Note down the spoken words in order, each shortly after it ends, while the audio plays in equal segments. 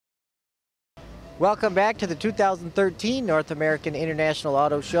Welcome back to the 2013 North American International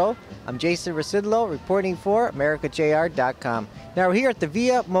Auto Show. I'm Jason Rzucidlo reporting for AmericaJR.com. Now we're here at the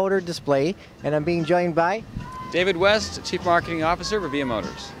VIA Motor Display, and I'm being joined by David West, Chief Marketing Officer for VIA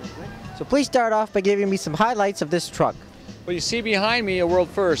Motors. So please start off by giving me some highlights of this truck. Well, you see behind me a world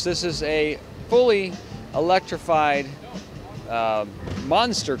first. This is a fully electrified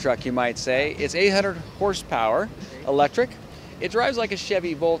monster truck, you might say. It's 800 horsepower, electric. It drives like a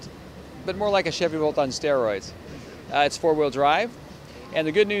Chevy Volt, but more like a Chevy Volt on steroids. It's four-wheel drive, and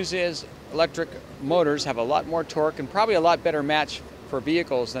the good news is electric motors have a lot more torque and probably a lot better match for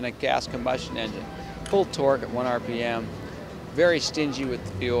vehicles than a gas combustion engine. Full torque at 1 RPM, very stingy with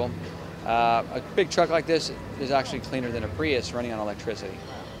the fuel. A big truck like this is actually cleaner than a Prius running on electricity.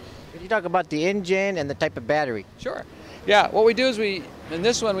 Could you talk about the engine and the type of battery? Sure. Yeah, what we do is in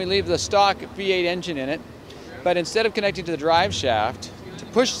this one we leave the stock V8 engine in it, but instead of connecting to the drive shaft to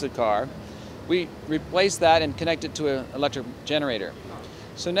push the car, we replace that and connect it to an electric generator.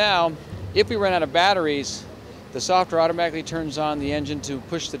 So now, if we run out of batteries, the software automatically turns on the engine to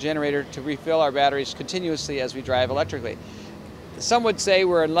push the generator to refill our batteries continuously as we drive electrically. Some would say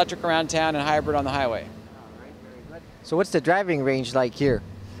we're electric around town and hybrid on the highway. So what's the driving range like here?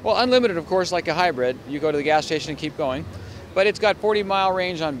 Well, unlimited, of course, like a hybrid. You go to the gas station and keep going. But it's got 40-mile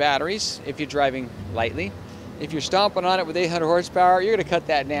range on batteries if you're driving lightly. If you're stomping on it with 800 horsepower, you're going to cut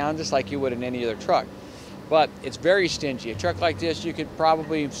that down just like you would in any other truck. But it's very stingy. A truck like this, you could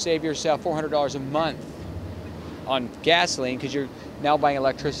probably save yourself $400 a month on gasoline because you're now buying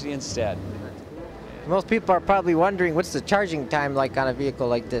electricity instead. Most people are probably wondering, what's the charging time like on a vehicle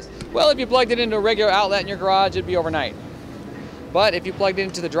like this? Well, if you plugged it into a regular outlet in your garage, it'd be overnight. But if you plugged it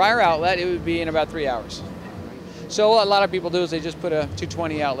into the dryer outlet, it would be in about 3 hours. So what a lot of people do is they just put a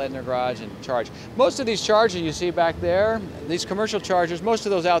 220 outlet in their garage and charge. Most of these chargers you see back there, these commercial chargers, most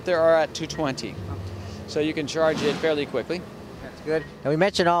of those out there are at 220. So you can charge it fairly quickly. That's good. Now we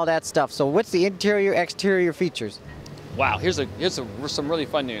mentioned all that stuff. So what's the interior, exterior features? Wow, here's some really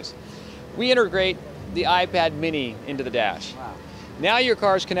fun news. We integrate the iPad mini into the dash. Wow. Now your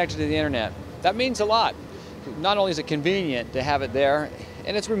car is connected to the internet. That means a lot. Not only is it convenient to have it there,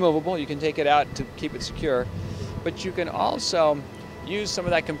 and it's removable, you can take it out to keep it secure, but you can also use some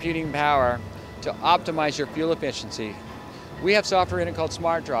of that computing power to optimize your fuel efficiency. We have software in it called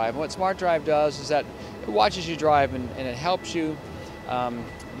Smart Drive. And what Smart Drive does is that it watches you drive and it helps you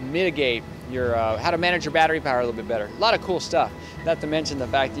mitigate your how to manage your battery power a little bit better. A lot of cool stuff. Not to mention the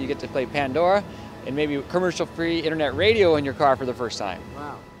fact that you get to play Pandora and maybe commercial-free internet radio in your car for the first time.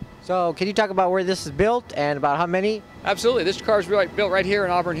 Wow. So can you talk about where this is built and about how many? Absolutely. This car is built right here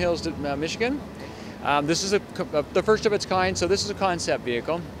in Auburn Hills, Michigan. This is the first of its kind, so this is a concept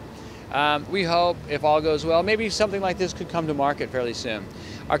vehicle. We hope, if all goes well, maybe something like this could come to market fairly soon.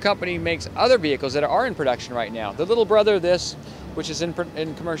 Our company makes other vehicles that are in production right now. The little brother of this, which is in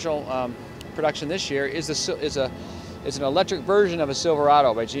commercial production this year, is an electric version of a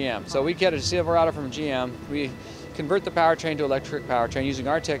Silverado by GM. So we get a Silverado from GM, we convert the powertrain to electric powertrain using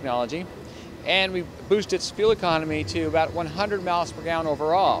our technology, and we boost its fuel economy to about 100 miles per gallon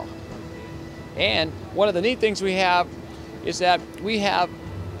overall. And one of the neat things we have is that we have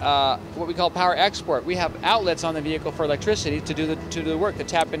what we call power export. We have outlets on the vehicle for electricity to do the work, to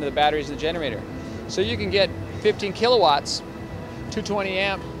tap into the batteries of the generator. So you can get 15 kilowatts,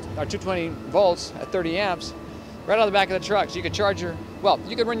 220 volts at 30 amps, right out of the back of the truck. So you could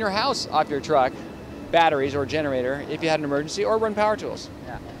you could run your house off your truck, batteries or generator, if you had an emergency, or run power tools.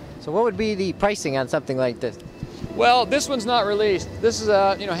 Yeah. So what would be the pricing on something like this? Well, this one's not released. This is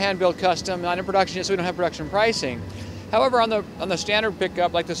a hand-built custom, not in production yet, so we don't have production pricing. However, on the standard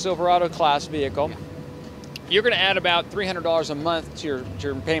pickup, like the Silverado class vehicle, you're going to add about $300 a month to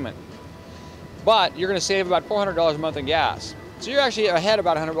your payment. But you're going to save about $400 a month in gas. So you're actually ahead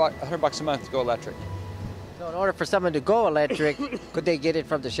about $100 a month to go electric. So in order for someone to go electric, could they get it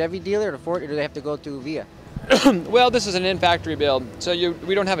from the Chevy dealer, or Ford, or do they have to go to VIA? Well, this is an in-factory build, so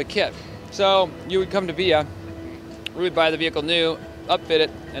we don't have a kit. So you would come to VIA, we would buy the vehicle new, upfit it,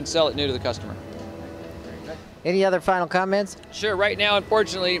 and sell it new to the customer. Any other final comments? Sure. Right now,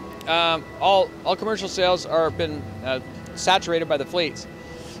 unfortunately, all commercial sales are been saturated by the fleets,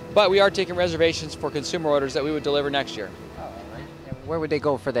 but we are taking reservations for consumer orders that we would deliver next year. Oh, all right. And where would they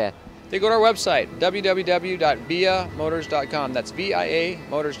go for that? They go to our website, www.viamotors.com. That's VIA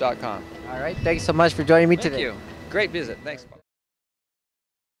Motors.com. All right. Thanks so much for joining me today. Thank you. Great visit. Thanks.